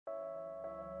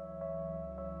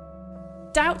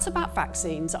Doubts about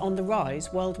vaccines are on the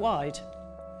rise worldwide.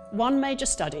 One major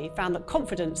study found that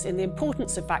confidence in the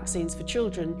importance of vaccines for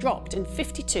children dropped in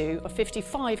 52 of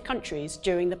 55 countries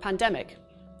during the pandemic.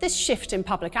 This shift in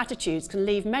public attitudes can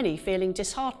leave many feeling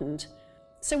disheartened.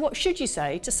 So what should you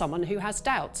say to someone who has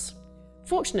doubts?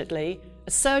 Fortunately,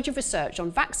 a surge of research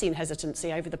on vaccine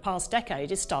hesitancy over the past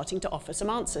decade is starting to offer some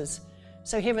answers.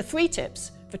 So here are 3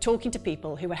 tips for talking to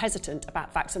people who are hesitant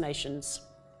about vaccinations.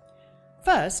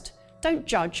 First, don't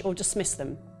judge or dismiss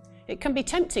them. It can be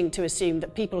tempting to assume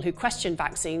that people who question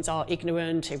vaccines are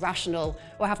ignorant, irrational,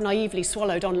 or have naively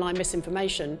swallowed online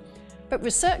misinformation. But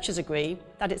researchers agree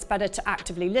that it's better to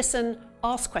actively listen,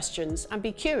 ask questions, and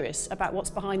be curious about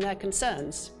what's behind their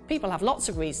concerns. People have lots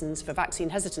of reasons for vaccine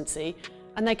hesitancy,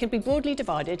 and they can be broadly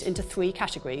divided into 3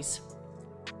 categories.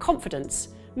 Confidence,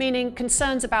 meaning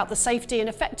concerns about the safety and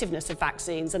effectiveness of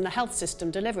vaccines and the health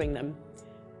system delivering them.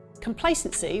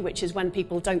 Complacency, which is when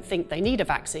people don't think they need a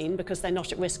vaccine because they're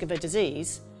not at risk of a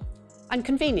disease. And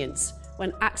convenience,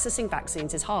 when accessing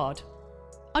vaccines is hard.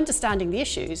 Understanding the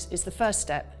issues is the first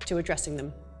step to addressing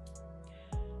them.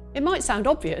 It might sound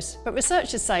obvious, but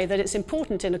researchers say that it's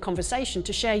important in a conversation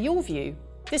to share your view.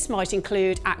 This might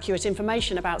include accurate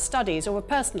information about studies or a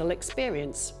personal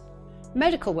experience.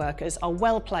 Medical workers are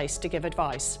well placed to give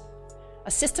advice.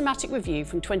 A systematic review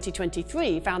from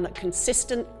 2023 found that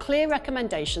consistent, clear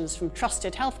recommendations from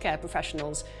trusted healthcare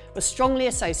professionals were strongly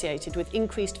associated with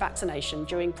increased vaccination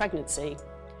during pregnancy.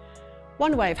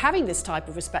 One way of having this type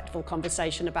of respectful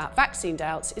conversation about vaccine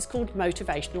doubts is called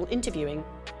motivational interviewing.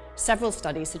 Several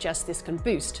studies suggest this can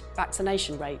boost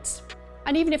vaccination rates.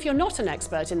 And even if you're not an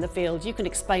expert in the field, you can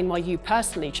explain why you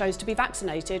personally chose to be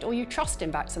vaccinated or you trust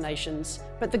in vaccinations.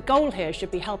 But the goal here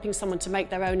should be helping someone to make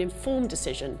their own informed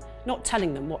decision, not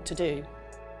telling them what to do.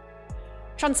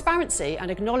 Transparency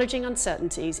and acknowledging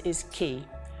uncertainties is key.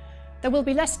 There will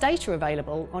be less data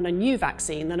available on a new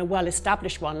vaccine than a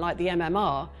well-established one like the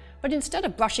MMR, but instead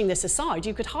of brushing this aside,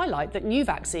 you could highlight that new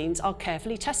vaccines are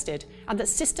carefully tested and that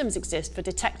systems exist for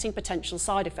detecting potential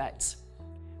side effects.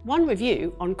 One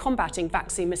review on combating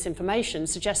vaccine misinformation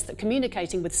suggests that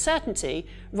communicating with certainty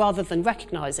rather than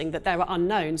recognising that there are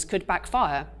unknowns could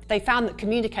backfire. They found that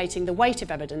communicating the weight of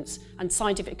evidence and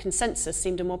scientific consensus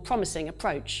seemed a more promising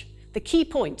approach. The key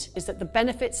point is that the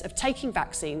benefits of taking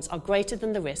vaccines are greater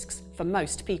than the risks for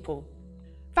most people.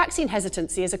 Vaccine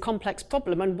hesitancy is a complex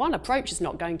problem and one approach is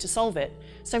not going to solve it,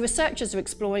 so researchers are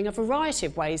exploring a variety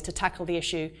of ways to tackle the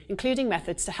issue, including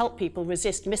methods to help people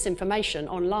resist misinformation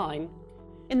online.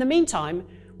 In the meantime,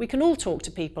 we can all talk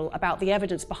to people about the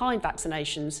evidence behind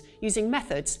vaccinations using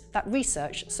methods that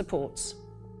research supports.